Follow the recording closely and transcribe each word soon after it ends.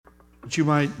that you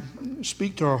might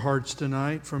speak to our hearts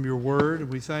tonight from your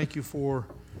word. We thank you for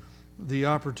the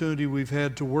opportunity we've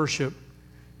had to worship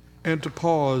and to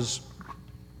pause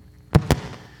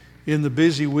in the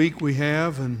busy week we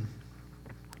have and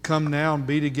come now and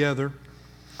be together.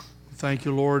 Thank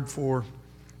you, Lord, for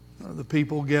the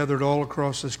people gathered all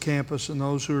across this campus and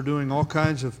those who are doing all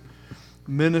kinds of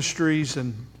ministries,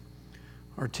 and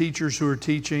our teachers who are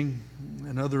teaching,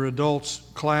 and other adults'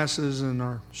 classes, and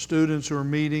our students who are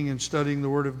meeting and studying the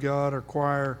Word of God, our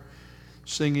choir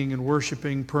singing and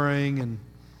worshiping, praying. And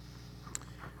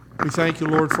we thank you,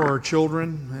 Lord, for our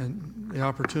children and the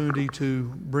opportunity to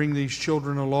bring these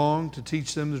children along to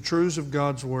teach them the truths of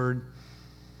God's Word.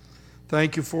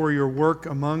 Thank you for your work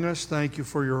among us. Thank you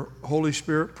for your Holy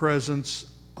Spirit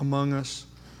presence among us.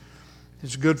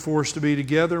 It's good for us to be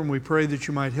together, and we pray that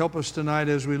you might help us tonight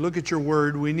as we look at your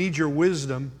word. We need your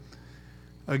wisdom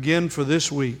again for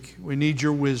this week. We need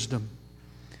your wisdom.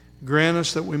 Grant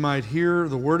us that we might hear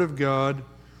the word of God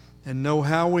and know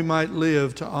how we might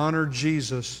live to honor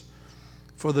Jesus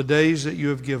for the days that you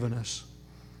have given us.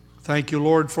 Thank you,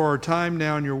 Lord, for our time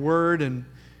now in your word, and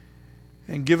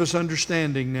give us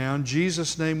understanding now. In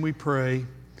Jesus' name we pray.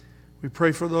 We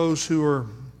pray for those who are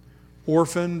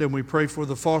orphaned, and we pray for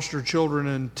the foster children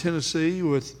in Tennessee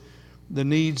with the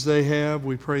needs they have.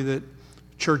 We pray that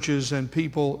churches and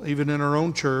people, even in our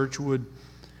own church, would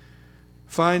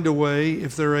find a way,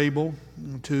 if they're able,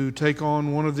 to take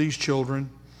on one of these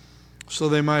children so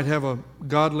they might have a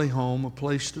godly home, a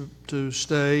place to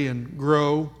stay and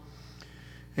grow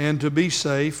and to be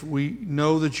safe. We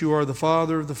know that you are the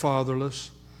Father of the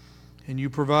fatherless, and you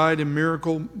provide in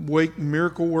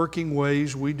miracle-working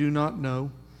ways we do not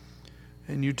know.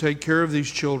 And you take care of these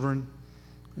children.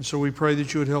 And so we pray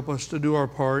that you would help us to do our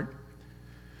part.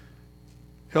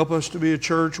 Help us to be a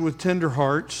church with tender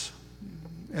hearts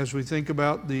as we think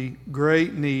about the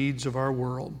great needs of our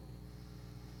world.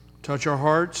 Touch our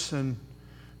hearts, and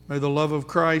may the love of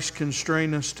Christ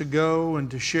constrain us to go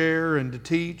and to share and to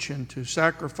teach and to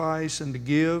sacrifice and to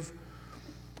give,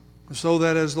 so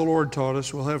that, as the Lord taught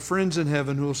us, we'll have friends in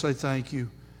heaven who will say thank you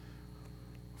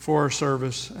for our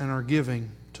service and our giving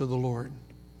to the Lord.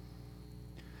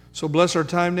 So bless our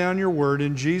time now in your word.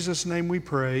 In Jesus' name we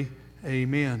pray.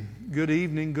 Amen. Good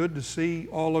evening. Good to see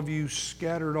all of you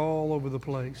scattered all over the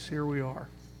place. Here we are.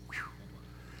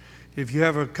 If you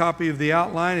have a copy of the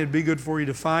outline, it'd be good for you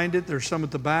to find it. There's some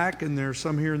at the back, and there's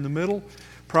some here in the middle.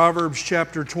 Proverbs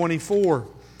chapter 24.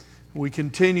 We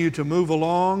continue to move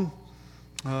along.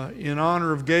 In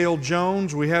honor of Gail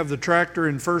Jones, we have the tractor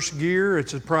in first gear.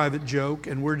 It's a private joke,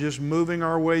 and we're just moving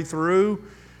our way through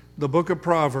the book of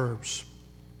Proverbs.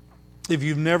 If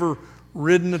you've never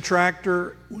ridden a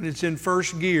tractor, when it's in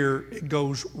first gear, it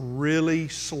goes really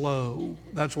slow.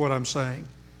 That's what I'm saying.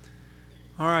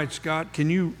 All right, Scott, can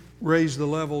you raise the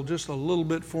level just a little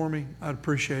bit for me? I'd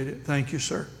appreciate it. Thank you,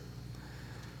 sir.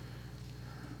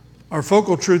 Our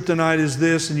focal truth tonight is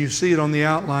this, and you see it on the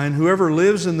outline. Whoever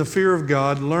lives in the fear of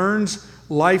God learns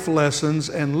life lessons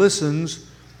and listens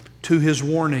to His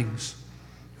warnings.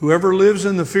 Whoever lives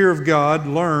in the fear of God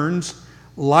learns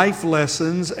life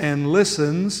lessons and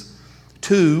listens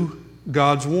to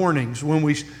God's warnings. When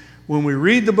we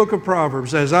read the book of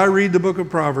Proverbs, as I read the book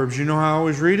of Proverbs, you know how I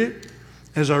always read it?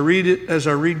 As I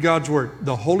read God's Word.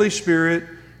 The Holy Spirit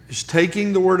is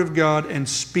taking the Word of God and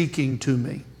speaking to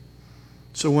me.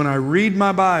 So when I read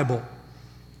my Bible,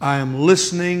 I am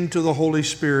listening to the Holy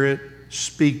Spirit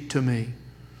speak to me.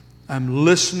 I'm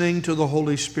listening to the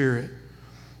Holy Spirit.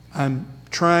 I'm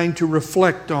trying to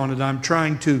reflect on it. I'm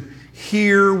trying to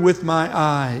hear with my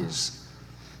eyes.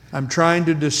 I'm trying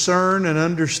to discern and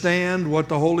understand what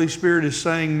the Holy Spirit is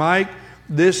saying. Mike,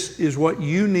 this is what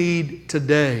you need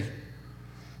today.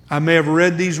 I may have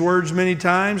read these words many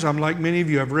times. I'm like many of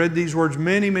you. I've read these words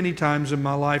many, many times in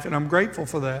my life, and I'm grateful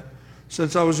for that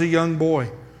since I was a young boy.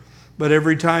 But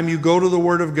every time you go to the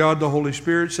Word of God, the Holy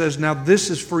Spirit says, now this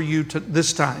is for you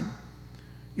this time.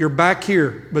 You're back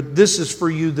here, but this is for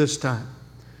you this time.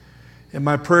 And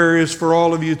my prayer is for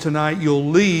all of you tonight, you'll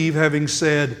leave having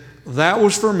said, that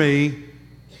was for me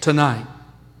tonight.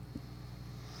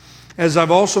 As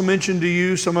I've also mentioned to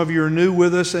you, some of you are new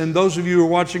with us, and those of you who are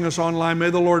watching us online, may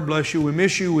the Lord bless you. We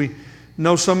miss you. We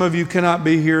know some of you cannot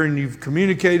be here, and you've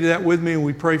communicated that with me, and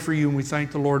we pray for you, and we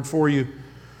thank the Lord for you.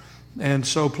 And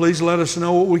so please let us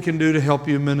know what we can do to help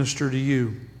you minister to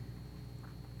you.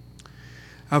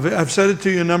 I've said it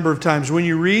to you a number of times. When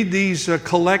you read these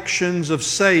collections of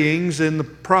sayings in the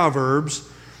Proverbs,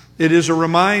 it is a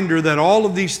reminder that all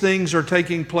of these things are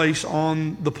taking place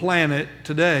on the planet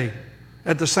today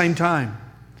at the same time.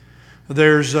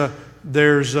 There's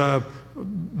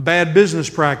bad business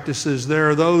practices. There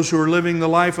are those who are living the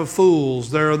life of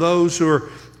fools. There are those who are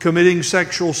committing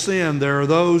sexual sin. There are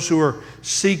those who are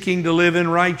seeking to live in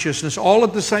righteousness, all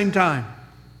at the same time.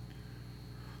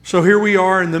 So here we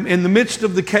are in the midst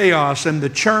of the chaos and the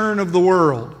churn of the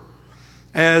world,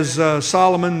 as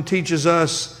Solomon teaches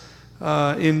us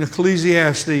in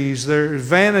Ecclesiastes. There's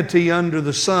vanity under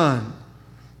the sun.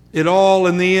 It all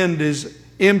in the end is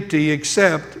empty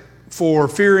except for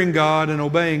fearing God and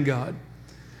obeying God.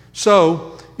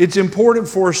 So it's important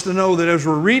for us to know that as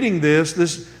we're reading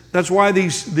that's why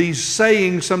these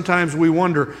sayings, sometimes we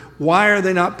wonder, why are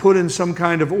they not put in some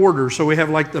kind of order? So we have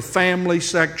like the family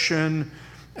section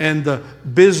and the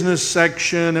business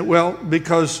section. Well,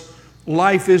 because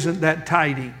life isn't that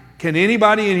tidy. Can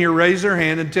anybody in here raise their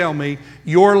hand and tell me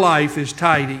your life is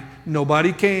tidy?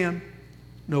 Nobody can.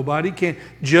 Nobody can.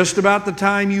 Just about the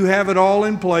time you have it all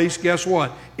in place, guess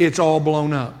what? It's all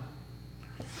blown up.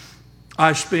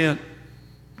 I spent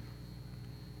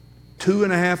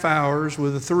 2.5 hours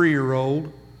with a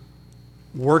 3-year-old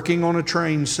working on a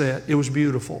train set. It was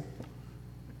beautiful.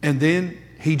 And then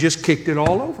he just kicked it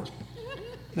all over.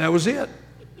 That was it.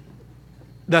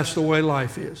 That's the way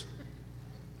life is.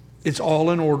 It's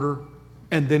all in order,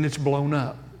 and then it's blown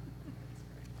up.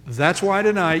 That's why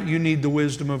tonight you need the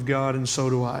wisdom of God, and so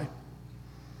do I.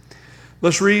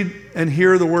 Let's read and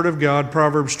hear the Word of God,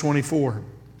 Proverbs 24.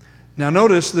 Now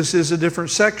notice this is a different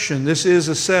section. This is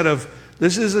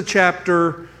a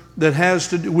chapter that has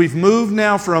to do, we've moved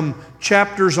now from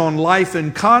chapters on life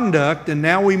and conduct, and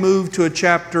now we move to a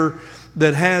chapter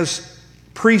that has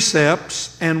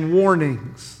precepts and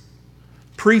warnings.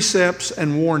 Precepts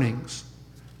and warnings.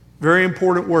 Very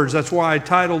important words. That's why I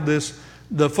titled this,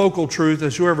 The Focal Truth,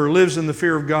 as whoever lives in the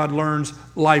fear of God learns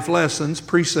life lessons,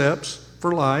 precepts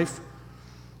for life,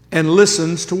 and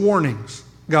listens to warnings,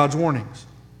 God's warnings.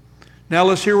 Now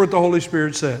let's hear what the Holy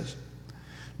Spirit says.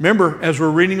 Remember, as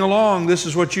we're reading along, this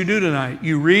is what you do tonight.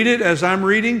 You read it as I'm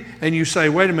reading, and you say,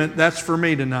 wait a minute, that's for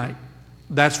me tonight.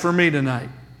 That's for me tonight.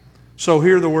 So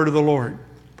hear the word of the Lord.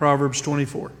 Proverbs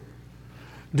 24.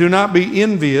 Do not be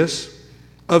envious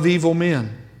of evil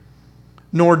men,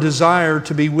 nor desire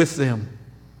to be with them.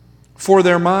 For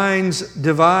their minds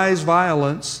devise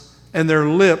violence, and their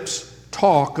lips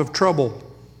talk of trouble.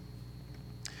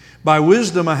 By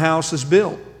wisdom a house is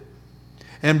built,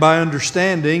 and by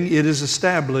understanding it is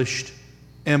established,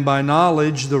 and by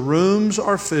knowledge the rooms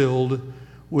are filled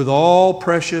with all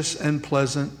precious and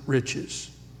pleasant riches.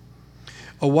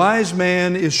 A wise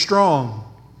man is strong,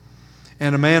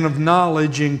 and a man of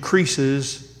knowledge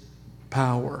increases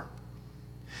power.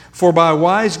 For by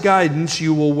wise guidance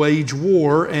you will wage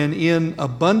war, and in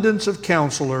abundance of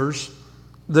counselors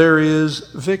there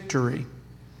is victory.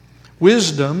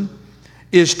 Wisdom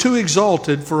is too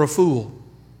exalted for a fool.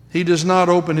 He does not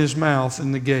open his mouth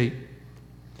in the gate.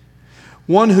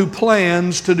 One who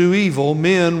plans to do evil,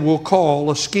 men will call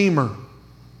a schemer.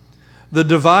 The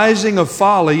devising of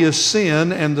folly is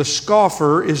sin, and the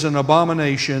scoffer is an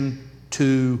abomination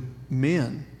to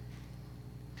men.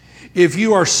 If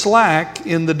you are slack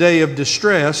in the day of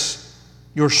distress,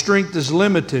 your strength is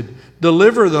limited.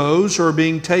 Deliver those who are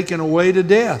being taken away to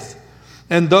death,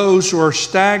 and those who are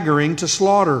staggering to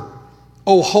slaughter.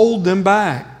 Oh, hold them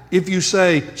back. If you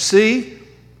say, see,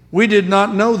 we did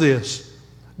not know this,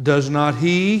 does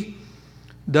he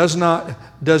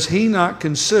not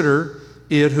consider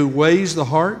it who weighs the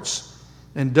hearts?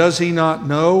 And does he not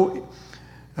know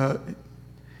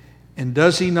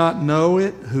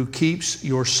it who keeps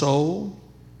your soul?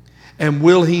 And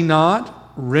will he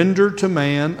not render to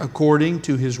man according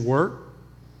to his work?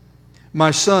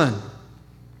 My son,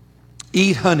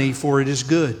 eat honey, for it is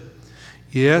good.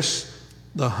 Yes,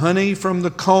 the honey from the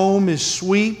comb is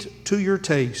sweet to your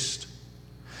taste.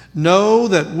 Know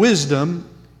that wisdom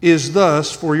is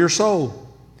thus for your soul.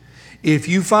 If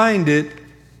you find it,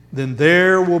 then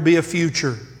there will be a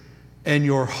future, and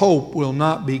your hope will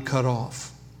not be cut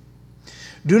off.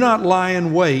 Do not lie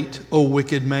in wait, O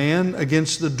wicked man,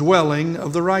 against the dwelling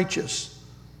of the righteous.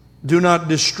 Do not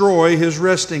destroy his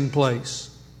resting place.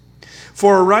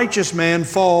 For a righteous man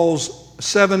falls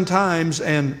 7 times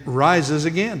and rises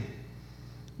again,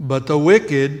 but the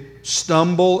wicked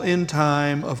stumble in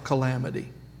time of calamity.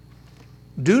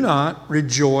 Do not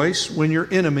rejoice when your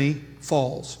enemy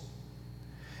falls,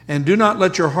 and do not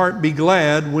let your heart be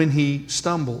glad when he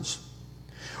stumbles,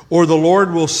 or the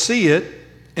Lord will see it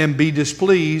and be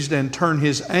displeased and turn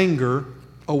his anger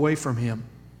away from him.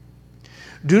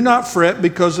 Do not fret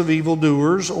because of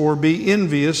evildoers, or be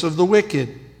envious of the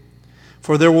wicked,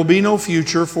 for there will be no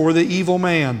future for the evil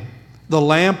man. The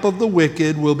lamp of the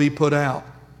wicked will be put out.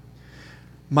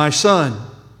 My son,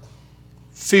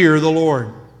 fear the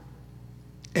Lord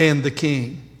and the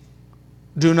king.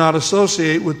 Do not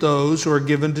associate with those who are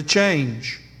given to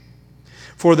change,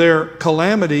 for their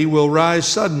calamity will rise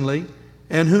suddenly,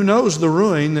 and who knows the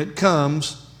ruin that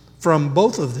comes from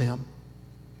both of them.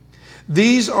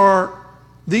 These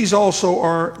also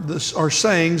are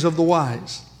sayings of the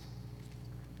wise.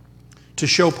 To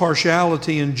show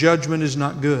partiality in judgment is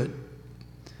not good.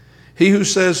 He who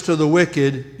says to the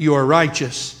wicked, "You are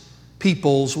righteous,"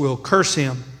 peoples will curse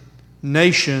him,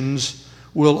 nations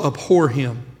will abhor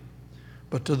him.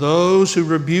 But to those who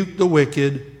rebuke the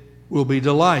wicked will be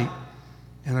delight,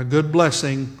 and a good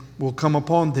blessing will come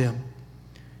upon them.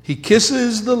 He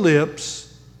kisses the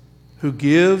lips who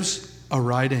gives a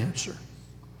right answer.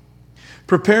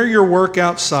 Prepare your work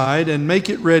outside and make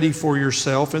it ready for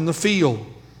yourself in the field.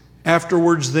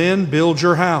 Afterwards then build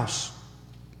your house.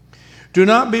 Do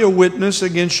not be a witness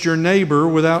against your neighbor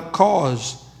without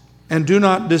cause, and do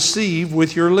not deceive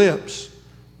with your lips.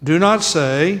 Do not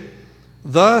say,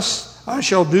 "Thus I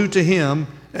shall do to him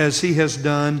as he has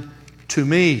done to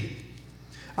me.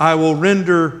 I will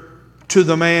render to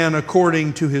the man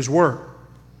according to his work."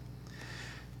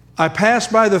 I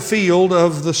passed by the field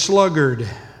of the sluggard,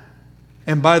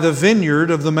 and by the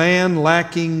vineyard of the man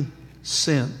lacking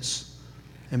sense.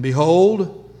 And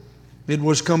behold, it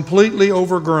was completely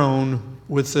overgrown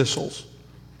with thistles.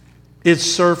 Its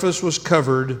surface was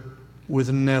covered with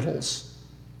nettles,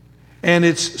 and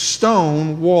its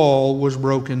stone wall was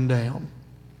broken down.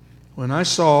 When I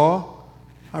saw,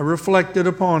 I reflected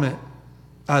upon it.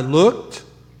 I looked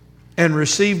and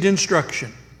received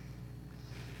instruction.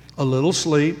 A little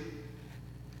sleep,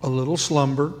 a little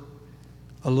slumber,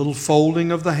 a little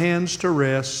folding of the hands to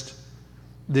rest,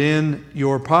 then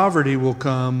your poverty will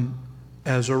come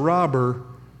as a robber,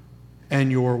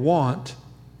 and your want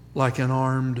like an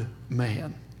armed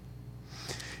man.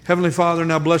 Heavenly Father,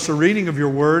 now bless the reading of your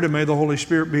word, and may the Holy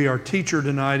Spirit be our teacher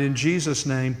tonight. In Jesus'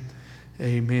 name,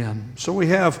 amen. So we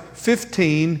have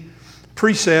 15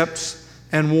 precepts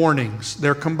and warnings.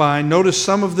 They're combined. Notice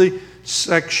some of the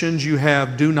sections you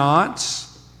have do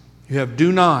nots. You have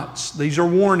do nots. These are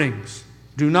warnings.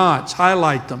 Do nots.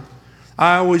 Highlight them.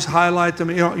 I always highlight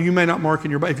them. You may not mark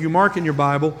in your Bible. If you mark in your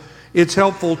Bible, it's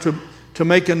helpful to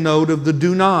make a note of the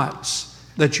do nots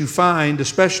that you find,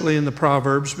 especially in the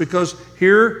Proverbs, because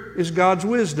here is God's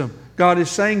wisdom. God is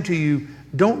saying to you,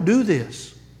 don't do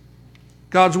this.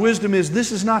 God's wisdom is,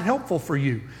 this is not helpful for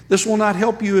you. This will not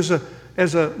help you as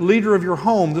a leader of your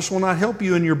home. This will not help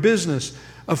you in your business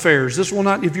affairs. This will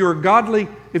not, if you're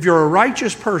a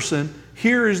righteous person,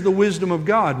 here is the wisdom of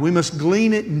God. We must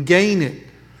glean it and gain it.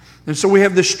 And so we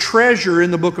have this treasure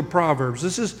in the book of Proverbs.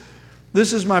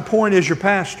 This is my point as your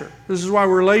pastor. This is why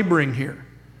we're laboring here.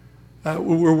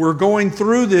 We're going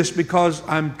through this because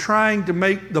I'm trying to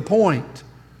make the point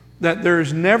that there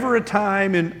is never a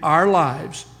time in our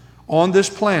lives on this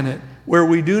planet where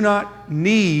we do not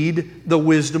need the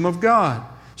wisdom of God.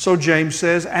 So James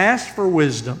says, ask for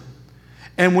wisdom.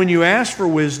 And when you ask for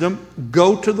wisdom,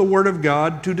 go to the Word of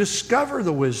God to discover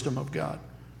the wisdom of God.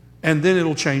 And then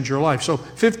it'll change your life. So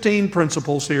 15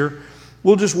 principles here.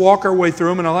 We'll just walk our way through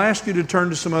them, and I'll ask you to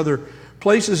turn to some other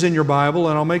places in your Bible,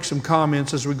 and I'll make some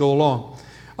comments as we go along.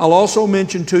 I'll also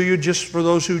mention to you, just for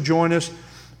those who join us,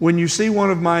 when you see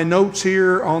one of my notes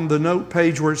here on the note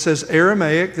page where it says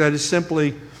Aramaic, that is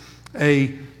simply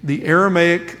the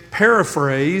Aramaic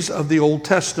paraphrase of the Old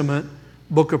Testament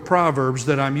book of Proverbs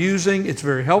that I'm using. It's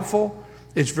very helpful.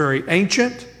 It's very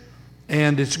ancient.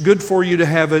 And it's good for you to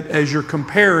have it as you're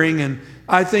comparing. And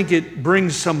I think it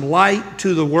brings some light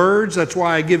to the words. That's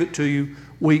why I give it to you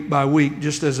week by week,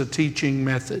 just as a teaching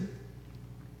method.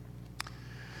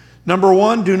 Number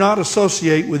one, do not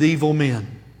associate with evil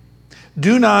men.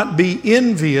 Do not be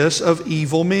envious of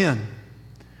evil men,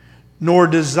 nor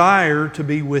desire to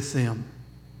be with them.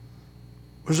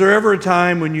 Was there ever a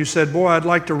time when you said, boy, I'd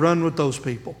like to run with those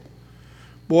people?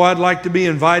 Boy, I'd like to be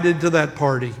invited to that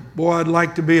party. Boy, I'd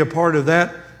like to be a part of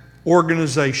that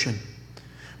organization.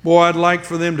 Boy, I'd like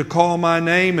for them to call my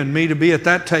name and me to be at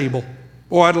that table.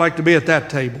 Boy, I'd like to be at that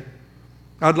table.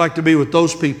 I'd like to be with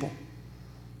those people.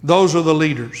 Those are the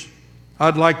leaders.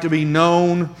 I'd like to be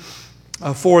known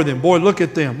for them. Boy, look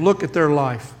at them. Look at their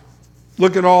life.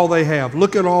 Look at all they have.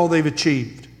 Look at all they've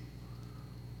achieved.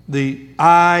 The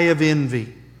eye of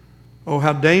envy. Oh,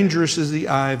 how dangerous is the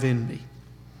eye of envy.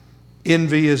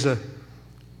 Envy is a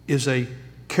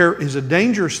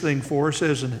dangerous thing for us,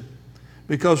 isn't it?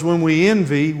 Because when we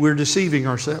envy, we're deceiving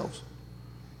ourselves.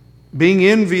 Being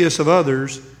envious of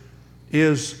others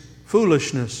is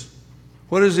foolishness.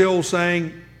 What is the old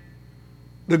saying?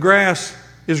 The grass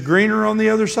is greener on the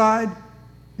other side?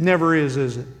 Never is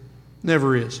it?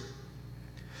 Never is.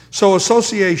 So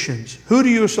associations. Who do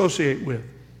you associate with?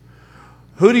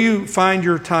 Who do you find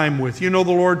your time with? You know,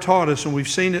 the Lord taught us, and we've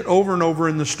seen it over and over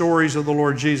in the stories of the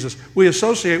Lord Jesus. We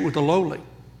associate with the lowly.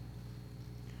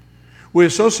 We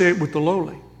associate with the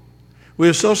lowly. We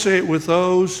associate with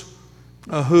those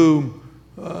who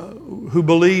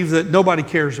believe that nobody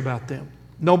cares about them.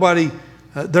 Nobody,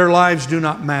 their lives do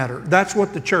not matter. That's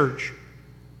what the church,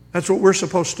 that's what we're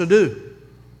supposed to do.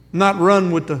 Not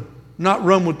run with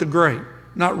the great,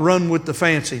 not run with the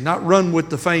fancy, not run with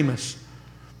the famous,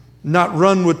 not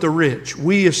run with the rich.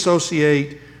 We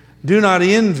associate, do not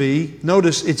envy,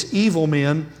 notice it's evil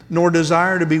men, nor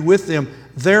desire to be with them.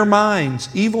 Their minds,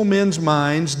 evil men's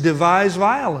minds, devise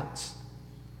violence.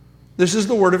 This is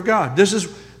the Word of God. This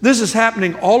is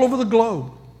happening all over the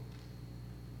globe.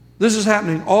 This is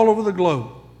happening all over the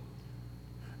globe.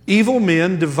 Evil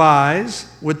men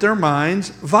devise with their minds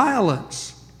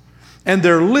violence, and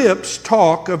their lips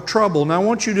talk of trouble. Now I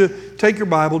want you to take your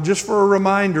Bible just for a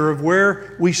reminder of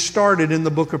where we started in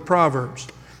the book of Proverbs.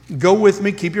 Go with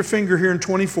me, keep your finger here in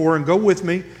 24, and go with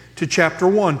me to chapter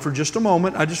 1 for just a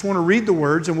moment. I just want to read the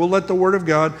words, and we'll let the Word of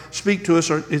God speak to us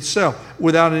itself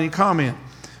without any comment.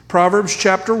 Proverbs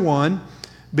chapter 1,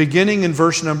 beginning in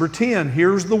verse number 10.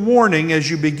 Here's the warning as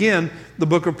you begin the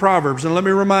book of Proverbs. And let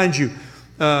me remind you,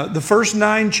 the first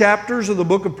 9 chapters of the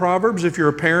book of Proverbs, if you're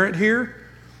a parent here,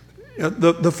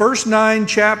 the first 9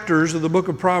 chapters of the book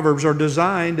of Proverbs are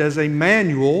designed as a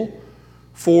manual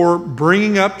for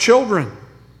bringing up children,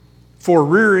 for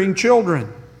rearing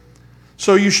children.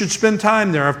 So you should spend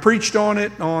time there. I've preached on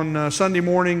it on Sunday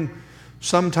morning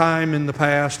sometime in the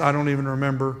past. I don't even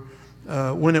remember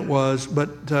when it was, but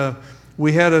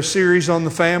we had a series on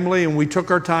the family, and we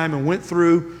took our time and went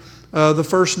through the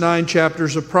first 9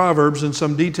 chapters of Proverbs in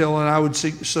some detail, and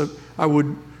I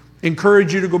would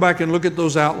encourage you to go back and look at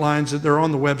those outlines. That they're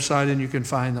on the website and you can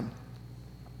find them.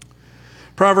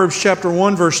 Proverbs chapter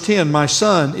 1 verse 10, my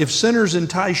son, if sinners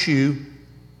entice you,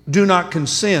 do not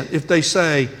consent. If they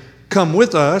say, come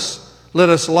with us, let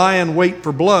us lie in wait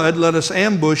for blood, let us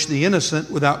ambush the innocent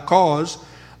without cause.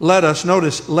 Let us,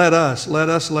 notice, let us,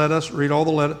 read all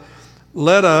the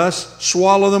let us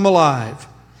swallow them alive,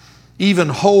 even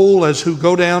whole as who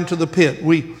go down to the pit.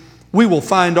 We will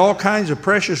find all kinds of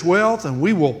precious wealth, and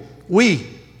we will do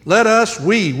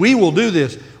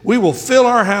this. We will fill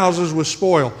our houses with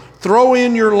spoil. Throw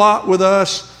in your lot with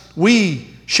us. We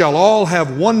shall all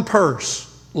have one purse.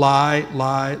 Lie,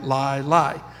 lie, lie,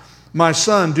 lie. My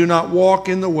son, do not walk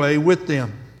in the way with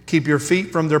them. Keep your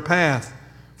feet from their path,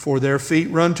 for their feet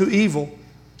run to evil,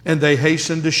 and they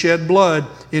hasten to shed blood.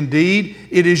 Indeed,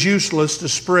 it is useless to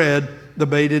spread the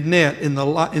baited net in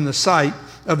the sight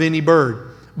of any bird.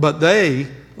 But they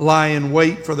lie in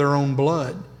wait for their own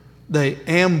blood. They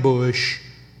ambush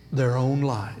their own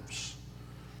lives.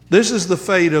 This is the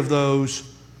fate of those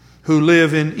who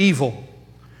live in evil.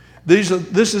 This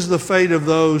is the fate of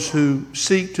those who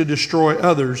seek to destroy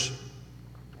others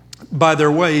by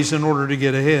their ways in order to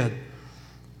get ahead.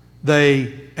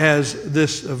 They, as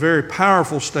this a very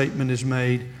powerful statement is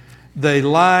made, they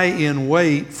lie in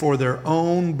wait for their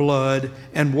own blood.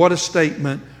 And what a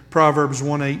statement, Proverbs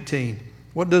 1:18.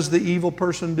 What does the evil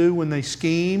person do when they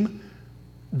scheme?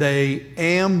 They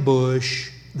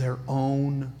ambush their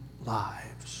own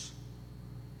lives.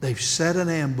 They've set an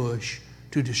ambush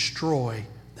to destroy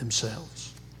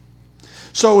themselves.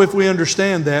 So if we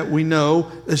understand that, we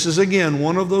know this is again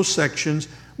one of those sections.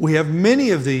 We have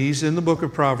many of these in the book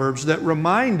of Proverbs that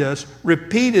remind us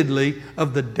repeatedly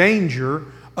of the danger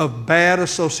of bad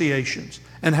associations.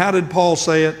 And how did Paul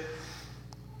say it?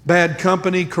 Bad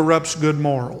company corrupts good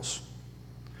morals.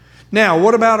 Now,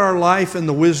 what about our life and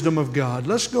the wisdom of God?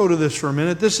 Let's go to this for a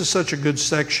minute. This is such a good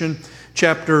section.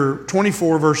 Chapter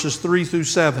 24, verses 3 through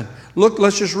 7. Look,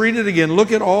 let's just read it again.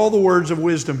 Look at all the words of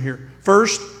wisdom here.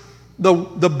 First, the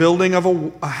building of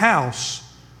a house.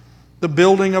 The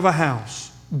building of a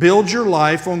house. Build your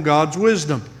life on God's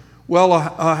wisdom. Well,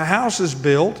 a house is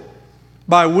built.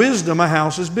 By wisdom, a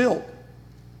house is built.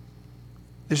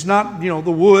 It's not,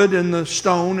 the wood and the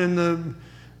stone and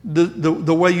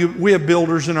the way we have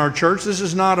builders in our church. This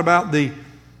is not about the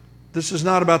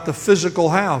physical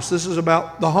house. This is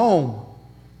about the home.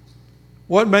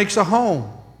 What makes a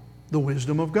home? The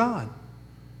wisdom of God.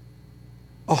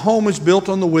 A home is built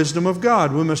on the wisdom of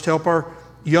God. We must help our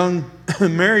young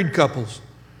married couples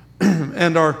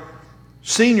and our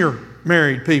senior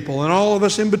married people and all of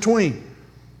us in between.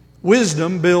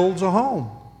 Wisdom builds a home.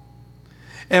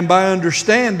 And by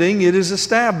understanding, it is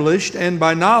established, and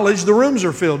by knowledge, the rooms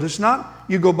are filled. It's not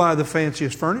you go buy the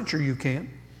fanciest furniture you can.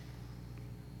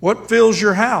 What fills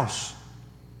your house?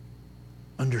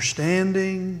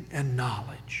 Understanding and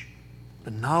knowledge.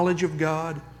 The knowledge of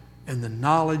God and the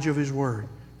knowledge of His Word.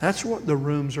 That's what the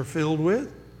rooms are filled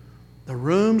with. The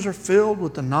rooms are filled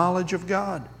with the knowledge of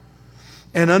God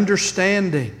and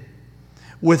understanding,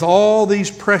 with all these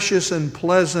precious and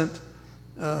pleasant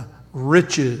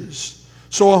riches.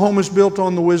 So a home is built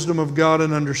on the wisdom of God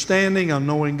and understanding, on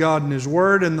knowing God and His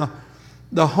Word, and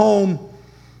the home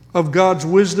of God's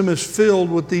wisdom is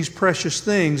filled with these precious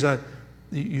things.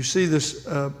 You see this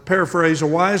paraphrase: a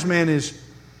wise man's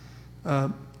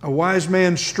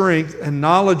strength and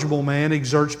knowledgeable man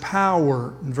exerts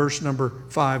power. In verse number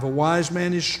 5, a wise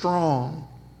man is strong.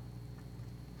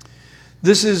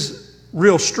 This is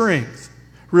real strength.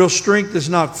 Real strength is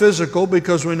not physical,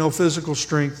 because we know physical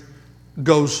strength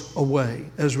goes away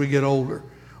as we get older.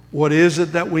 What is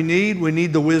it that we need? We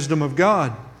need the wisdom of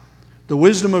God. The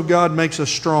wisdom of God makes us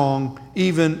strong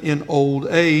even in old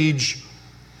age.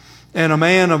 And a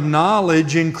man of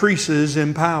knowledge increases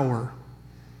in power.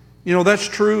 You know, that's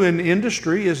true in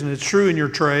industry, isn't it? It's true in your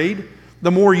trade.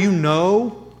 The more you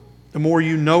know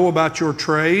about your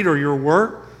trade or your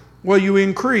work, well, you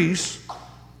increase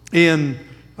in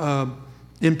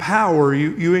power.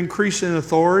 You increase in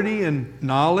authority and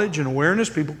knowledge and awareness.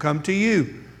 People come to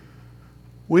you.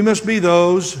 We must be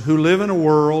those who live in a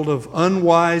world of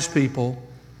unwise people,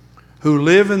 who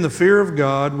live in the fear of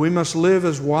God. We must live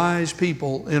as wise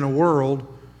people in a world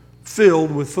filled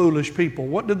with foolish people.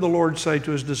 What did the Lord say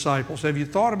to His disciples? Have you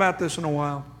thought about this in a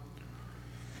while?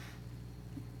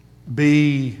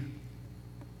 Be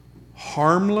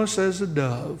harmless as a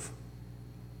dove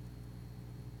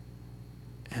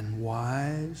and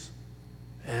wise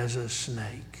as a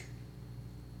snake.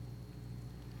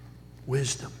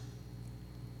 Wisdom.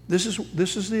 This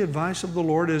is the advice of the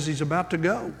Lord as He's about to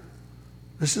go.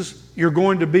 You're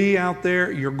going to be out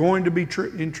there. You're going to be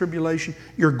in tribulation.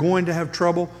 You're going to have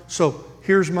trouble. So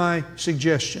here's my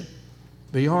suggestion.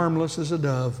 Be harmless as a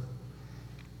dove,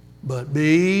 but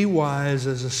be wise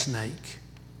as a snake.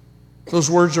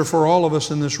 Those words are for all of us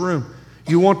in this room.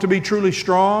 You want to be truly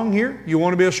strong here? You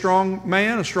want to be a strong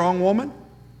man, a strong woman?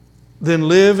 Then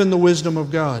live in the wisdom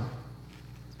of God.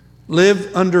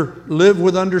 Live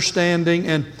with understanding,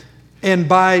 and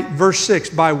by verse 6,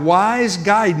 by wise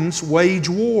guidance wage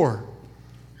war.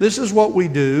 This is what we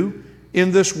do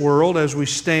in this world as we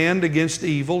stand against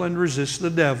evil and resist the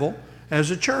devil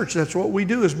as a church. That's what we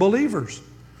do as believers.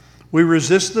 We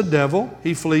resist the devil,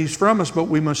 he flees from us, but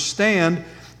we must stand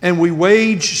and we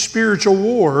wage spiritual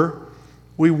war.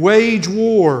 We wage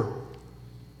war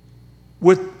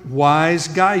with wise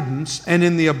guidance, and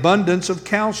in the abundance of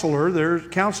counselors,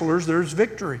 there's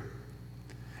victory.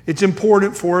 It's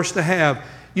important for us to have.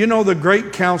 You know, the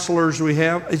great counselors we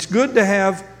have, it is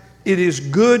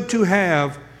good to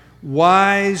have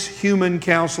wise human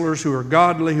counselors who are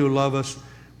godly, who love us.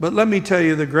 But let me tell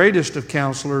you, the greatest of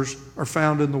counselors are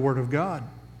found in the Word of God.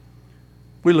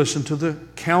 We listen to the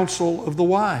counsel of the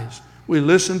wise. We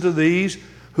listen to these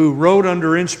who wrote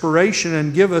under inspiration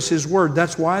and give us His Word.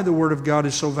 That's why the Word of God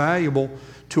is so valuable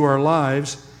to our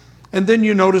lives. And then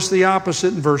you notice the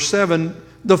opposite in verse 7.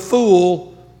 The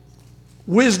fool,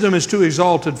 wisdom is too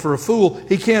exalted for a fool.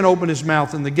 He can't open his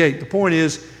mouth in the gate. The point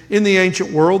is, in the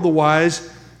ancient world, the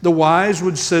wise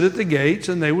would sit at the gates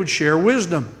and they would share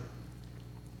wisdom.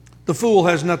 The fool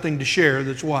has nothing to share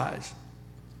that's wise.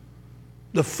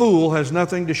 The fool has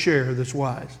nothing to share that's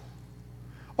wise.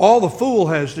 All the fool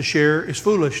has to share is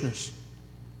foolishness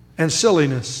and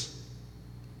silliness.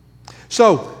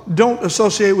 So don't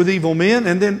associate with evil men.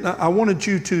 And then I wanted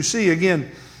you to see again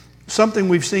something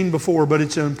we've seen before, but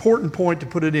it's an important point to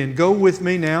put it in. Go with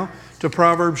me now to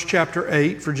Proverbs chapter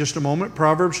 8 for just a moment.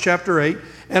 Proverbs chapter 8.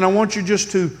 And I want you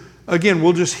just to, again,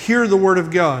 we'll just hear the Word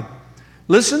of God.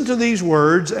 Listen to these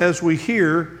words as we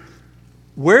hear.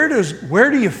 Where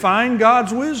do you find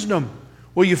God's wisdom?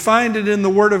 Well, you find it in the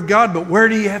Word of God, but where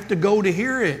do you have to go to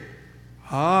hear it?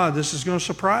 This is going to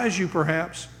surprise you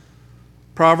perhaps.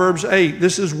 Proverbs 8,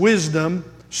 this is wisdom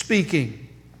speaking.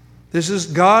 This is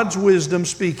God's wisdom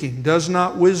speaking. Does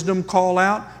not wisdom call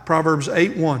out? Proverbs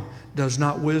 8:1. Does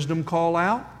not wisdom call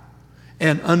out?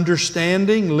 And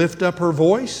understanding lift up her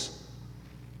voice?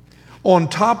 On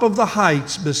top of the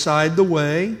heights beside the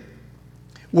way,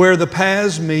 where the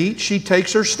paths meet, she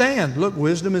takes her stand. Look,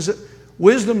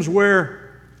 wisdom's where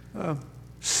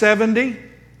 70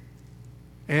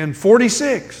 and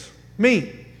 46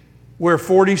 meet. Where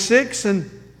 46 and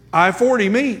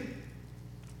I-40 meet.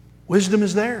 Wisdom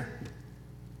is there.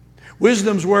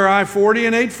 Wisdom's where I-40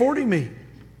 and 840 meet.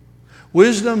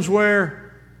 Wisdom's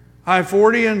where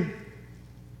I-40 and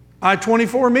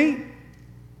I-24 meet.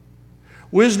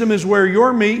 Wisdom is where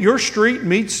your street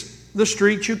meets the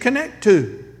street you connect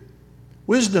to.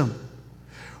 Wisdom.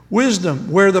 Wisdom,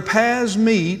 where the paths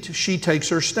meet, she takes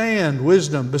her stand.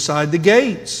 Wisdom, beside the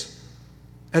gates,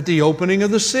 at the opening of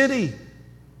the city,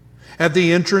 at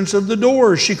the entrance of the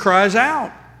doors, she cries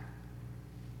out.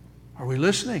 Are we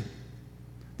listening?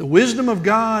 The wisdom of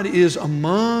God is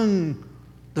among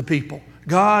the people.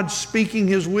 God speaking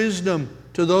His wisdom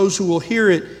to those who will hear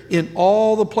it in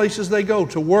all the places they go,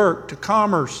 to work, to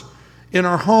commerce, in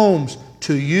our homes.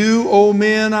 To you, O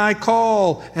men, I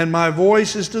call, and my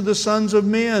voice is to the sons of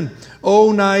men.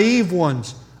 O naive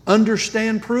ones,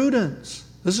 understand prudence.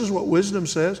 This is what wisdom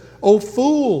says. O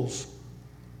fools,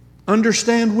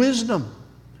 understand wisdom.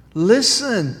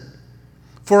 Listen,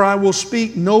 for I will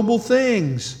speak noble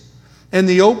things, and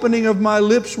the opening of my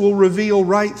lips will reveal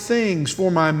right things,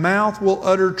 for my mouth will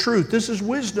utter truth. This is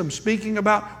wisdom, speaking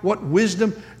about what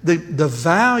wisdom, the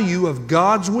value of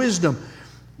God's wisdom.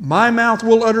 My mouth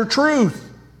will utter truth.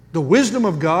 The wisdom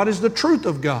of God is the truth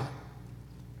of God.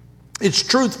 It's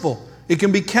truthful. It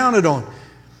can be counted on.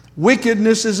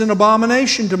 Wickedness is an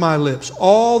abomination to my lips.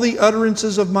 All the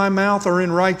utterances of my mouth are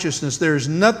in righteousness. There is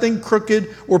nothing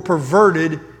crooked or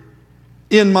perverted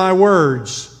in my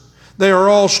words. They are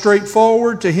all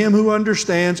straightforward to him who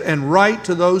understands, and right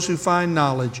to those who find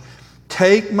knowledge.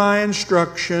 Take my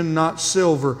instruction, not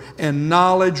silver, and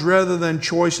knowledge rather than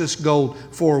choicest gold.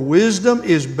 For wisdom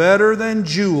is better than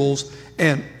jewels,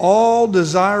 and all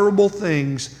desirable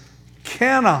things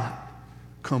cannot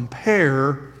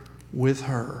compare with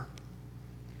her.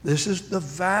 This is the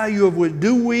value of wisdom.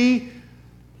 Do we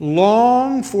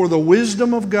long for the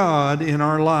wisdom of God in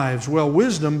our lives? Well,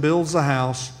 wisdom builds the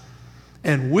house,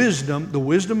 and wisdom, the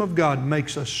wisdom of God,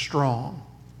 makes us strong.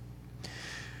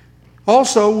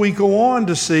 Also, we go on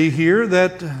to see here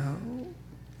that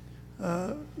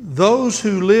those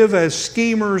who live as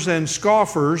schemers and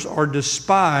scoffers are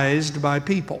despised by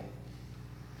people.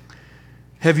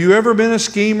 Have you ever been a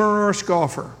schemer or a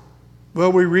scoffer?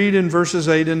 Well, we read in verses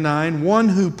 8 and 9, one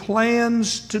who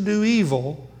plans to do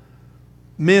evil,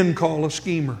 men call a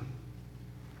schemer.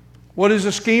 What is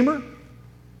a schemer?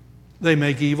 They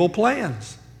make evil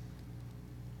plans.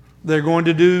 They're going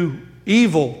to do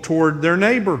evil toward their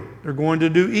neighbor. They're going to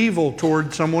do evil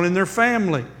toward someone in their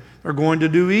family. They're going to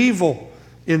do evil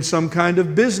in some kind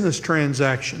of business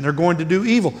transaction. They're going to do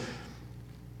evil.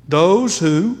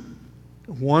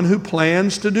 One who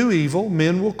plans to do evil,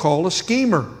 men will call a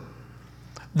schemer.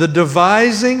 The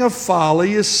devising of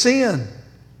folly is sin.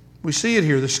 We see it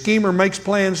here. The schemer makes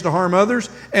plans to harm others,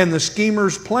 and the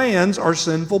schemer's plans are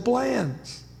sinful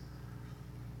plans.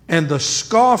 And the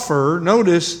scoffer,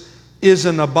 notice, is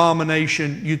an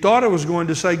abomination. You thought it was going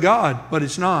to say God, but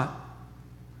it's not.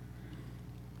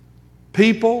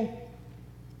 People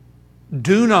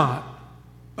do not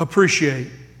appreciate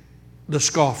the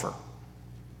scoffer.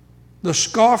 The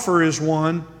scoffer is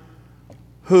one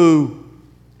who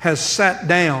has sat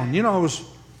down. You know, I was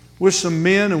with some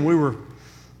men and we were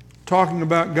talking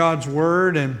about God's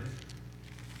Word, and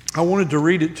I wanted to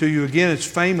read it to you again. It's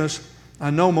famous.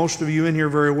 I know most of you in here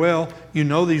very well. You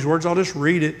know these words. I'll just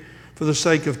read it for the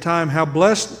sake of time. How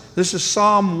blessed, this is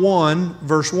Psalm 1,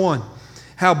 verse 1.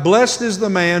 How blessed is the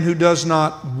man who does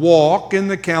not walk in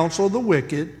the counsel of the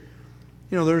wicked.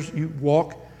 You know, you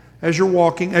walk, as you're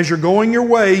walking, as you're going your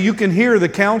way, you can hear the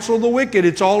counsel of the wicked.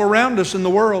 It's all around us in the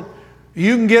world.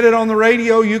 You can get it on the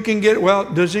radio. You can get it,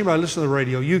 well, does anybody listen to the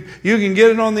radio? You can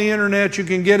get it on the internet. You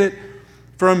can get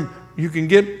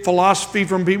philosophy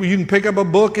from people. You can pick up a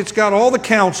book. It's got all the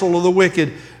counsel of the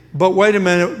wicked. But wait a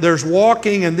minute, there's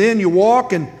walking, and then you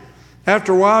walk, and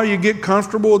after a while you get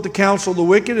comfortable with the counsel of the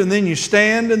wicked, and then you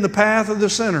stand in the path of the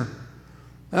sinner.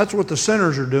 That's what the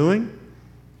sinners are doing.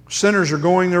 Sinners are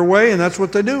going their way, and that's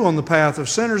what they do on the path of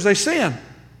sinners. They sin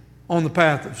on the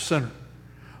path of sinners.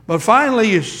 But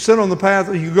finally you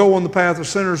go on the path of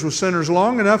sinners with sinners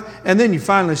long enough, and then you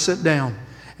finally sit down.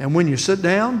 And when you sit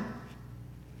down,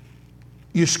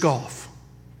 you scoff.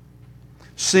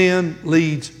 Sin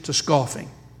leads to scoffing.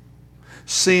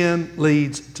 Sin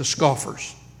leads to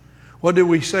scoffers. What did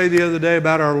we say the other day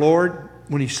about our Lord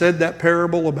when He said that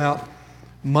parable about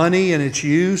money and its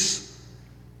use?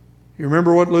 You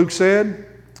remember what Luke said?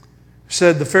 He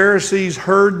said the Pharisees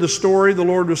heard the story the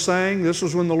Lord was saying. This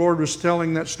was when the Lord was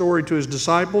telling that story to His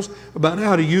disciples about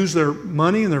how to use their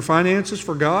money and their finances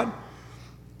for God.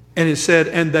 And it said,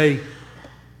 and they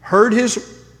heard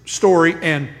His story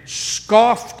and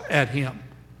scoffed at Him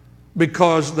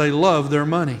because they love their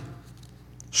money.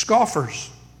 Scoffers.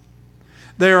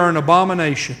 They are an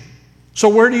abomination. So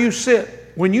where do you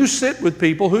sit? When you sit with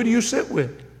people, who do you sit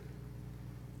with?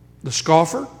 The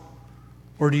scoffer?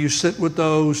 Or do you sit with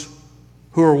those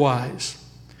who are wise?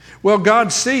 Well,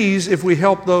 God sees if we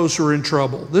help those who are in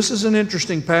trouble. This is an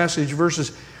interesting passage,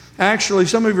 verses Actually,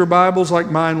 some of your Bibles,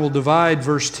 like mine, will divide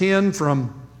verse 10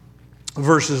 from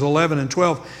verses 11 and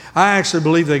 12. I actually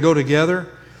believe they go together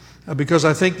because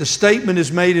I think the statement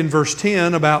is made in verse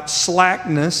 10 about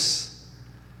slackness.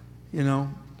 You know,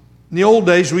 in the old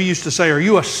days we used to say, "Are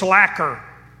you a slacker?"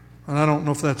 And I don't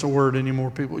know if that's a word anymore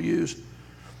people use.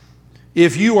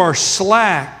 If you are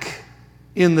slack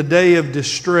in the day of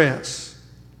distress,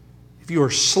 if you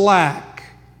are slack,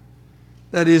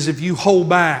 that is, if you hold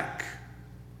back,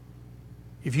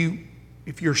 if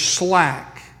you're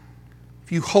slack,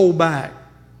 if you hold back,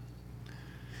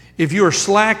 if you are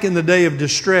slack in the day of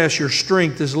distress, your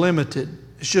strength is limited.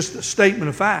 It's just a statement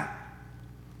of fact.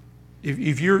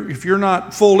 If you're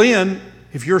not full in,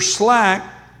 if you're slack,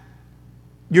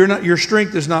 your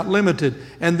strength is not limited.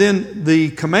 And then the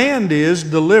command is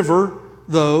deliver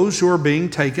those who are being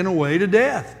taken away to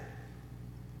death.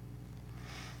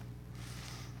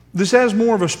 This has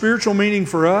more of a spiritual meaning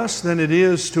for us than it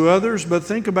is to others, but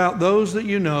think about those that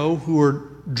you know who are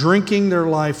drinking their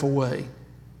life away,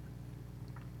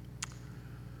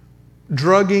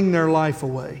 drugging their life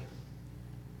away,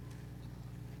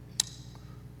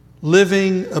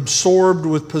 living absorbed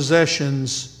with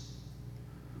possessions,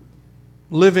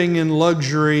 living in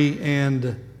luxury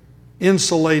and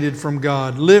insulated from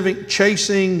God,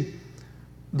 chasing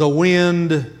the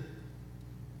wind,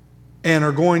 and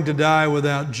are going to die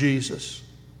without Jesus.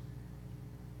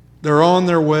 They're on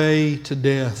their way to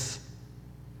death.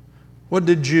 What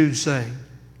did Jude say?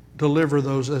 Deliver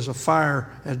those as a fire,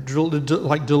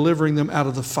 like delivering them out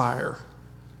of the fire.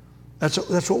 That's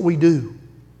what we do.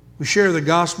 We share the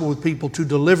gospel with people to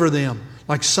deliver them,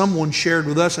 like someone shared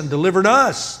with us and delivered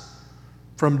us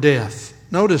from death.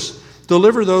 Notice,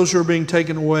 deliver those who are being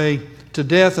taken away to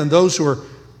death and those who are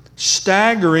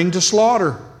staggering to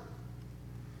slaughter.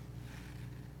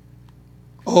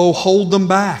 Oh, hold them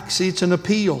back. See, it's an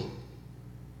appeal.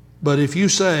 But if you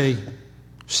say,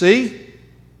 see,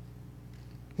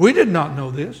 we did not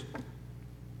know this.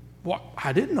 What?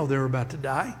 I didn't know they were about to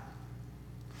die.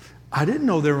 I didn't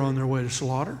know they were on their way to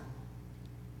slaughter.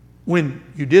 When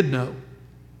you did know,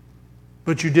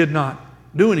 but you did not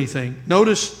do anything.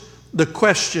 Notice the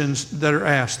questions that are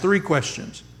asked. 3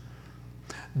 questions.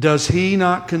 Does he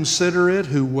not consider it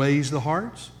who weighs the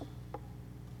hearts?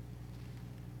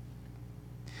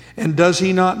 And does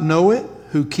he not know it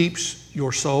who keeps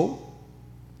your soul?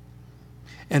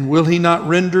 And will he not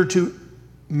render to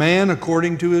man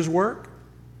according to his work?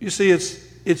 You see,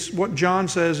 it's what John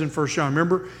says in 1 John.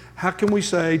 Remember, how can we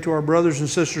say to our brothers and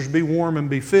sisters, be warm and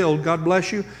be filled? God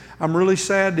bless you. I'm really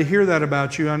sad to hear that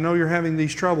about you. I know you're having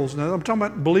these troubles. Now, I'm talking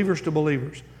about believers to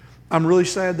believers. I'm really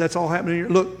sad that's all happening here.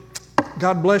 Look,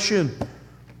 God bless you. And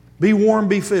be warm,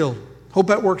 be filled. Hope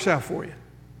that works out for you.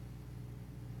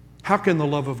 How can the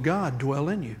love of God dwell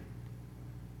in you?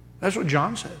 That's what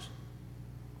John says.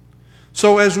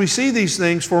 So as we see these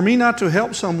things, for me not to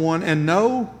help someone and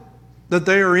know that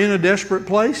they are in a desperate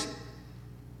place,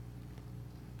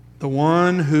 the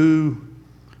one who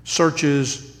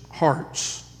searches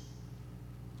hearts,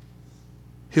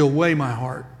 he'll weigh my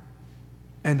heart,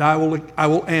 and I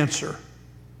will answer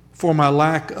for my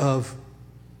lack of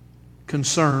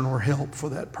concern or help for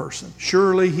that person.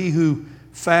 Surely he who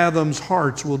fathoms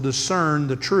hearts will discern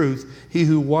the truth. He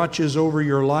who watches over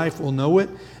your life will know it,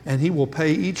 and he will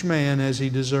pay each man as he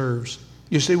deserves.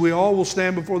 You see, we all will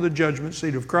stand before the judgment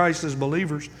seat of Christ as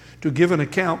believers to give an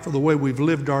account for the way we've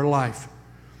lived our life.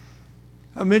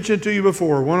 I mentioned to you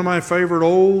before, one of my favorite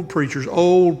old preachers,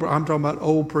 I'm talking about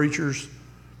old preachers,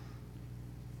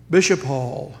 Bishop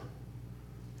Hall.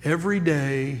 Every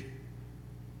day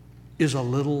is a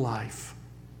little life.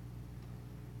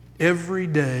 Every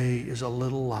day is a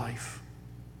little life.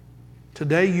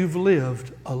 Today you've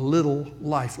lived a little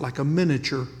life, like a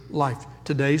miniature life.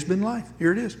 Today's been life.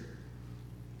 Here it is.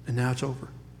 And now it's over.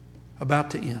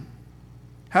 About to end.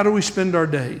 How do we spend our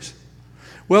days?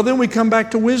 Well, then we come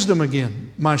back to wisdom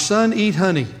again. My son, eat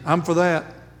honey. I'm for that.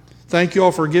 Thank you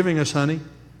all for giving us honey.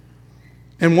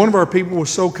 And one of our people was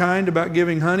so kind about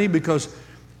giving honey because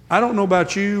I don't know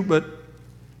about you, but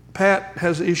Pat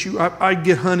has an issue. I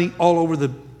get honey all over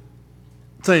the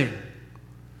thing.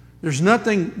 There's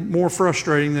nothing more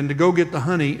frustrating than to go get the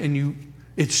honey and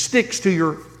it sticks to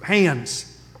your hands.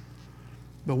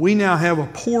 But we now have a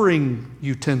pouring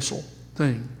utensil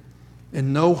thing,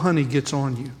 and no honey gets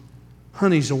on you.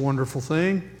 Honey's a wonderful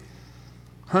thing.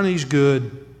 Honey's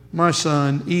good. My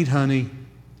son, eat honey,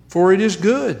 for it is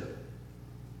good.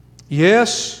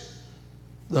 Yes,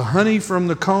 the honey from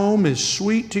the comb is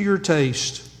sweet to your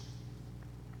taste.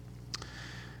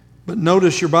 But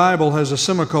notice your Bible has a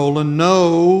semicolon.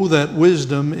 Know that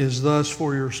wisdom is thus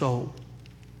for your soul.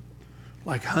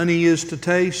 like honey is to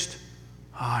taste.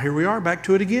 Here we are, back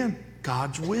to it again.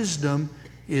 God's wisdom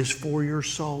is for your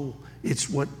soul. It's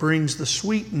what brings the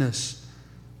sweetness.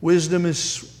 Wisdom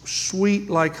is sweet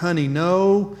like honey.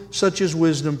 No such is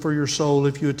wisdom for your soul.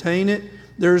 If you attain it,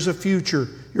 there is a future.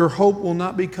 Your hope will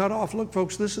not be cut off. Look,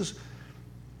 folks, this is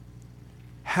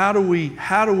how do we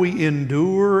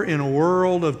endure in a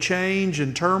world of change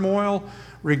and turmoil,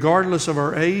 regardless of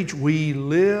our age? We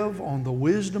live on the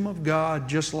wisdom of God,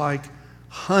 just like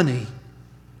honey.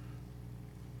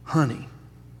 Honey.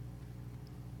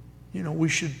 You know, we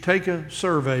should take a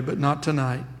survey, but not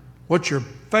tonight. What's your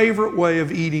favorite way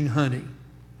of eating honey?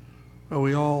 Well,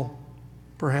 we all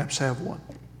perhaps have one.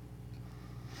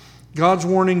 God's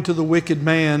warning to the wicked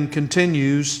man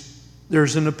continues.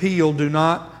 There's an appeal. Do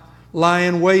not lie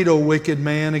in wait, O wicked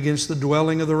man, against the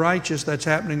dwelling of the righteous. That's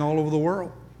happening all over the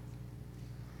world.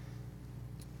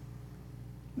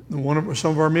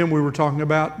 Some of our men, we were talking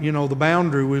about, the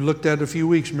boundary. We looked at it a few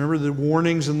weeks. Remember the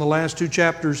warnings in the last 2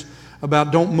 chapters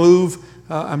about don't move.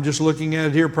 I'm just looking at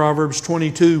it here, Proverbs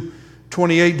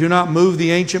 22:28. Do not move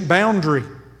the ancient boundary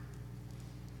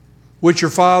which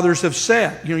your fathers have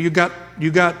set. You got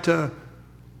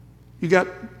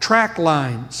track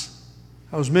lines.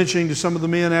 I was mentioning to some of the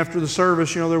men after the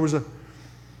service, there was a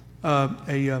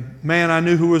man I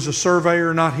knew who was a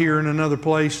surveyor, not here, in another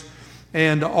place.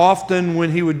 And often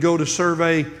when he would go to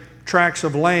survey tracts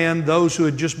of land, those who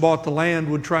had just bought the land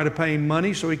would try to pay him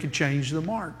money so he could change the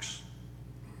marks.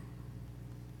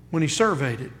 When he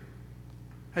surveyed it,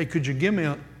 hey, could you give me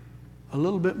a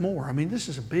little bit more? I mean, this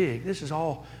is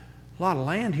all a lot of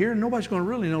land here, and nobody's going to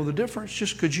really know the difference.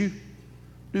 Just could you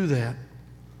do that?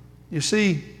 You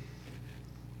see,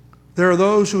 there are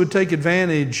those who would take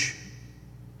advantage.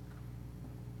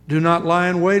 Do not lie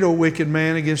in wait, O wicked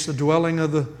man, against the dwelling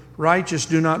of the righteous.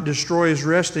 Do not destroy his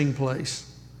resting place.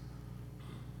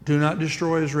 Do not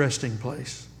destroy his resting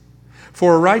place.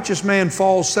 For a righteous man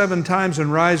falls 7 times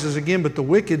and rises again, but the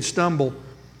wicked stumble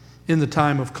in the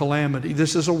time of calamity.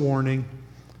 This is a warning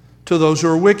to those who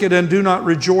are wicked. And do not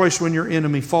rejoice when your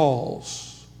enemy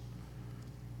falls.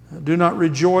 Do not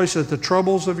rejoice at the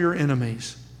troubles of your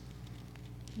enemies.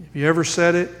 If you ever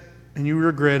said it and you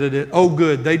regretted it, oh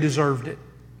good, they deserved it.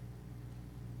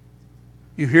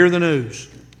 You hear the news.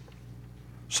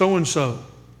 So-and-so,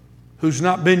 who's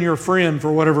not been your friend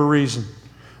for whatever reason,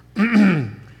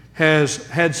 has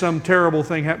had some terrible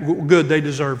thing happen. Good, they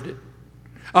deserved it.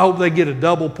 I hope they get a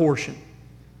double portion.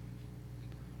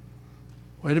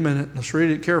 Wait a minute, let's read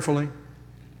it carefully.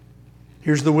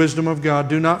 Here's the wisdom of God.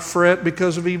 Do not fret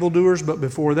because of evildoers, but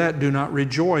before that, do not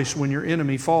rejoice when your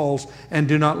enemy falls, and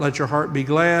do not let your heart be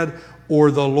glad, or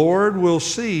the Lord will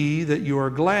see that you are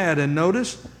glad. And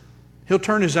notice, He'll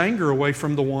turn His anger away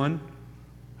from the one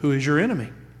who is your enemy.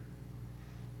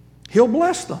 He'll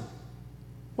bless them.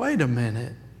 Wait a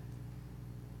minute.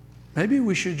 Maybe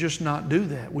we should just not do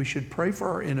that. We should pray for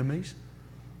our enemies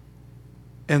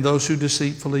and those who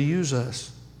deceitfully use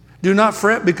us. Do not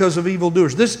fret because of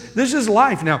evildoers. This is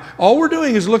life. Now, all we're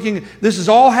doing is looking, this is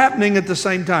all happening at the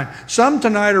same time. Some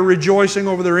tonight are rejoicing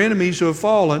over their enemies who have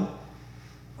fallen,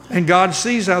 and God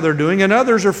sees how they're doing, and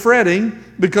others are fretting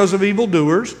because of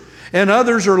evildoers, and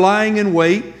others are lying in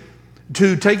wait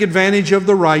to take advantage of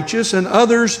the righteous, and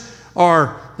others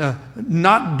are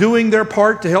not doing their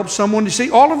part to help someone. You see,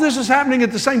 all of this is happening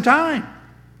at the same time.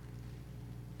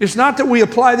 It's not that we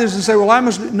apply this and say, well, I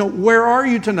must... No, where are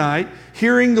you tonight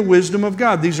hearing the wisdom of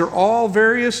God? These are all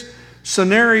various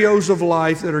scenarios of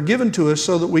life that are given to us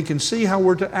so that we can see how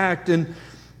we're to act in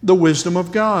the wisdom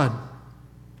of God.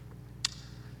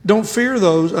 Don't fear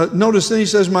those. Notice then he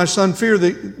says, my son, fear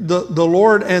the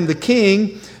Lord and the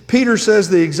King. Peter says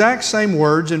the exact same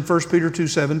words in 1 Peter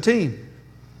 2:17,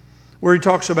 where he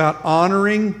talks about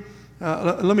honoring.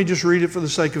 Let me just read it for the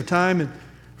sake of time. In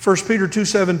 1 Peter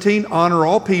 2:17, honor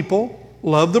all people,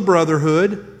 love the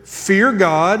brotherhood, fear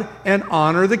God, and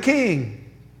honor the King.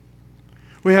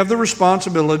 We have the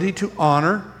responsibility to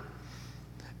honor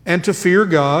and to fear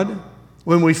God.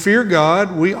 When we fear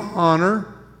God, we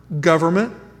honor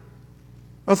government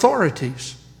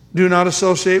authorities. Do not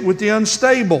associate with the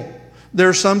unstable. There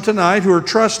are some tonight who are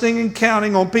trusting and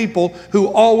counting on people who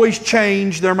always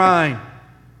change their mind.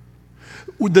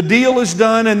 The deal is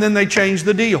done and then they change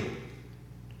the deal.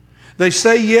 They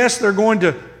say yes, they're going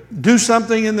to do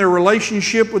something in their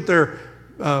relationship with their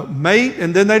mate,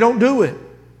 and then they don't do it.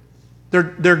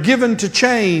 They're given to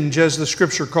change, as the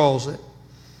Scripture calls it.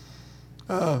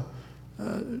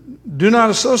 Do not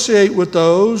associate with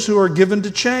those who are given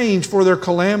to change, for their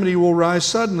calamity will rise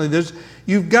suddenly.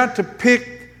 You've got to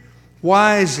pick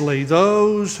wisely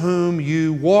those whom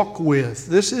you walk with.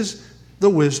 This is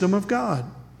the wisdom of God.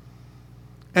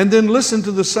 And then listen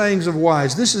to the sayings of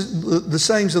wise. This is the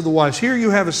sayings of the wise. Here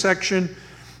you have a section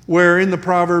where in the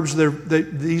Proverbs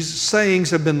these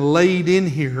sayings have been laid in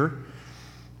here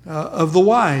of the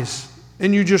wise.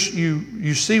 And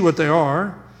you see what they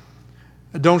are.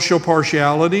 Don't show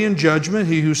partiality in judgment.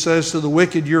 He who says to the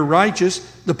wicked, you're righteous,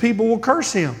 the people will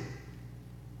curse him.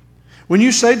 When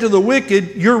you say to the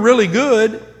wicked, you're really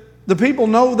good, the people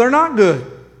know they're not good.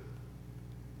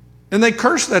 And they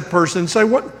curse that person and say,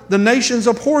 "What? The nations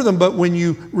abhor them." But when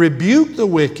you rebuke the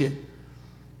wicked,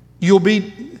 you'll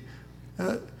be,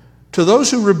 to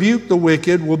those who rebuke the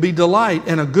wicked will be delight,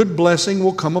 and a good blessing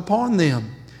will come upon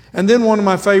them. And then one of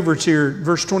my favorites here,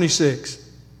 verse 26.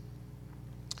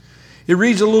 It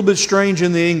reads a little bit strange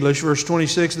in the English, verse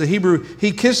 26. The Hebrew,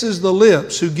 he kisses the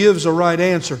lips who gives a right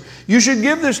answer. You should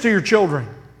give this to your children.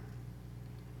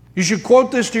 You should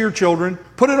quote this to your children,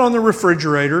 put it on the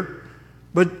refrigerator.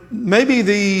 But maybe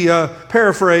the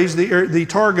paraphrase, the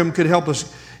Targum could help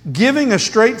us. Giving a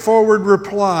straightforward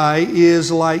reply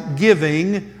is like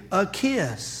giving a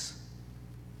kiss.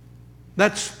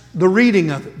 That's the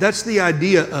reading of it. That's the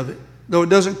idea of it, though it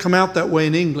doesn't come out that way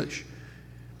in English.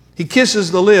 He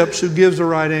kisses the lips who gives the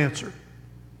right answer.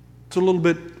 It's a little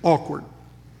bit awkward.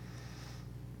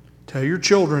 Tell your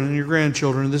children and your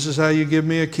grandchildren, this is how you give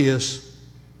me a kiss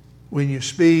when you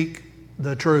speak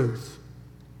the truth.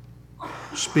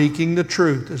 Speaking the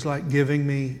truth is like giving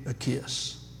me a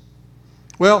kiss.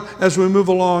 Well, as we move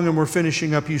along and we're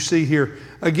finishing up, you see here,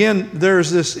 again,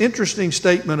 there's this interesting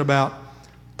statement about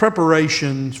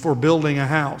preparations for building a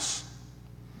house.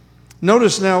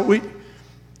 Notice now,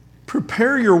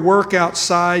 prepare your work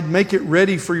outside, make it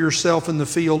ready for yourself in the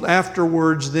field.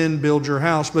 Afterwards, then build your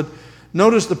house. But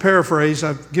notice the paraphrase,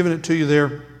 I've given it to you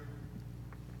there.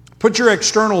 Put your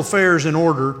external affairs in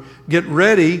order, get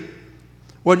ready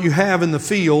what you have in the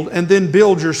field, and then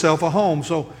build yourself a home.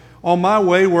 So on my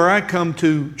way where I come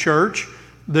to church,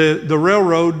 the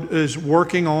railroad is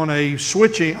working on a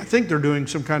switching, I think they're doing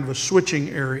some kind of a switching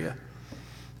area.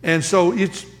 And so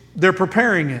they're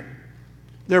preparing it.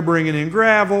 They're bringing in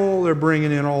gravel, they're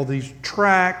bringing in all these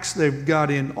tracks, they've got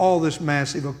in all this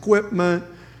massive equipment.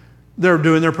 They're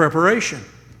doing their preparation.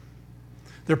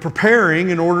 They're preparing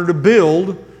in order to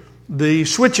build the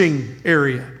switching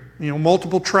area.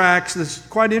 Multiple tracks. It's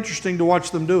quite interesting to watch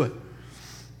them do it.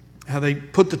 How they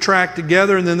put the track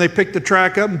together and then they pick the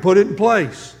track up and put it in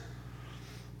place.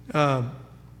 How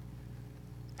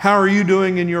are you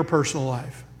doing in your personal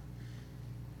life?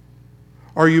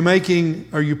 Are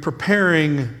you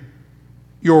preparing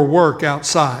your work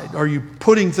outside? Are you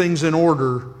putting things in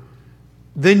order?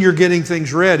 Then you're getting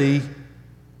things ready,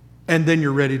 and then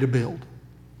you're ready to build.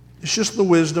 It's just the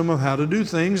wisdom of how to do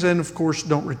things. And of course,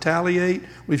 don't retaliate.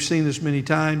 We've seen this many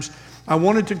times. I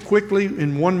wanted to quickly,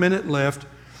 in 1 minute left,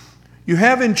 you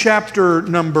have in chapter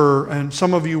number, and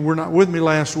some of you were not with me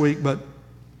last week, but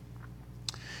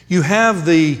you have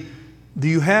the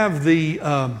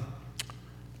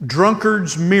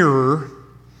drunkard's mirror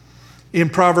in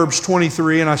Proverbs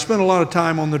 23. And I spent a lot of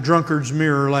time on the drunkard's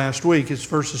mirror last week. It's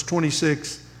verses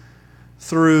 26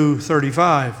 through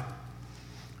 35.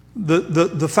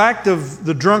 The fact of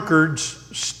the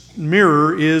drunkard's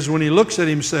mirror is when he looks at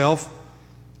himself,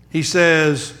 he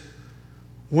says,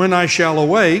 when I shall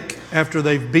awake, after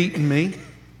they've beaten me,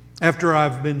 after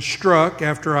I've been struck,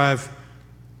 after I've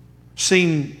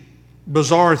seen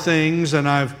bizarre things and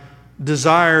I've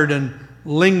desired and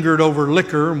lingered over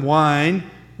liquor and wine,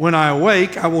 when I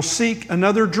awake, I will seek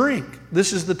another drink.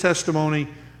 This is the testimony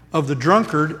of the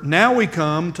drunkard. Now we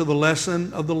come to the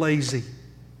lesson of the lazy.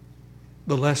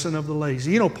 The lesson of the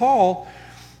lazy. Paul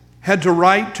had to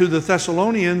write to the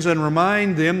Thessalonians and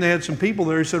remind them, they had some people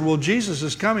there, he said, well, Jesus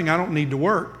is coming, I don't need to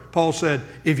work. Paul said,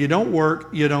 if you don't work,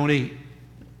 you don't eat.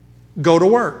 Go to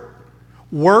work.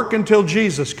 Work until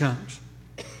Jesus comes.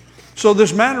 So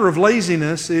this matter of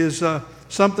laziness is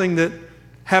something that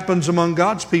happens among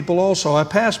God's people also. I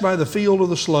passed by the field of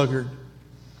the sluggard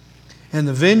and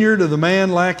the vineyard of the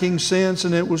man lacking sense,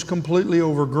 and it was completely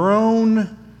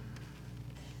overgrown.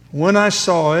 When I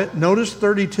saw it, notice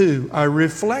 32, I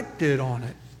reflected on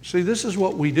it. See, this is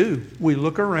what we do. We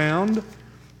look around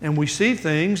and we see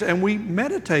things and we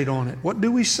meditate on it. What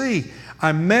do we see?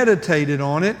 I meditated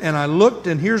on it and I looked,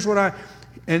 and here's what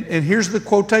and here's the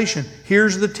quotation.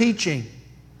 Here's the teaching.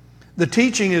 The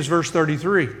teaching is verse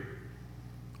 33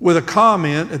 with a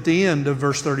comment at the end of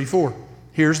verse 34.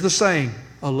 Here's the saying: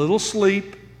 a little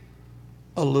sleep,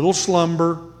 a little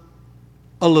slumber,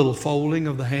 a little folding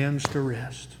of the hands to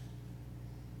rest.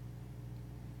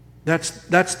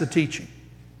 That's the teaching.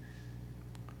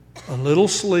 A little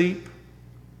sleep,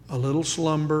 a little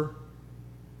slumber,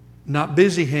 not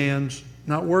busy hands,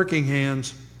 not working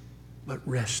hands, but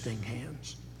resting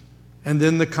hands. And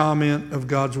then the comment of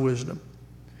God's wisdom.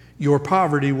 Your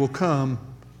poverty will come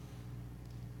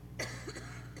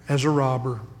as a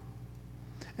robber,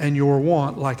 and your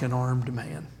want like an armed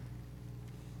man.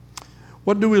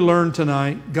 What do we learn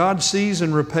tonight? God sees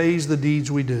and repays the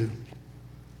deeds we do.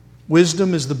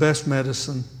 Wisdom is the best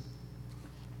medicine,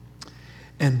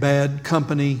 and bad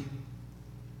company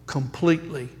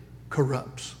completely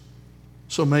corrupts.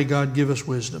 So may God give us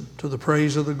wisdom to the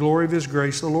praise of the glory of His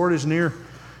grace. The Lord is near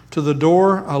to the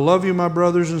door. I love you, my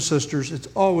brothers and sisters. It's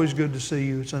always good to see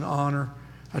you. It's an honor.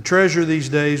 I treasure these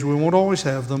days. We won't always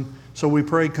have them. So we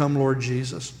pray, come Lord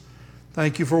Jesus.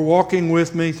 Thank you for walking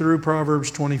with me through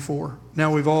Proverbs 24.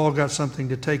 Now we've all got something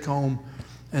to take home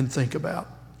and think about.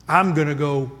 I'm going to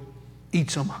go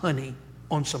eat some honey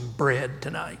on some bread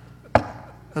tonight.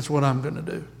 That's what I'm going to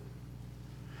do.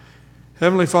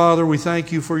 Heavenly Father, we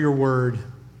thank you for your word.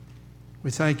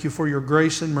 We thank you for your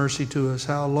grace and mercy to us.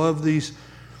 How I love these,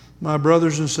 my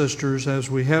brothers and sisters, as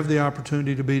we have the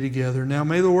opportunity to be together. Now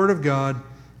may the word of God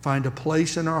find a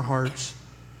place in our hearts.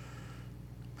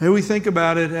 May we think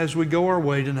about it as we go our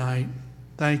way tonight.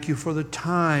 Thank you for the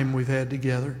time we've had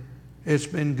together. It's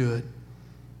been good.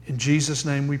 In Jesus'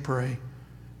 name we pray.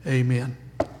 Amen.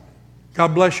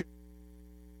 God bless you.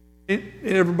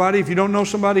 Everybody, if you don't know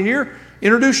somebody here,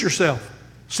 introduce yourself.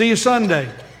 See you Sunday.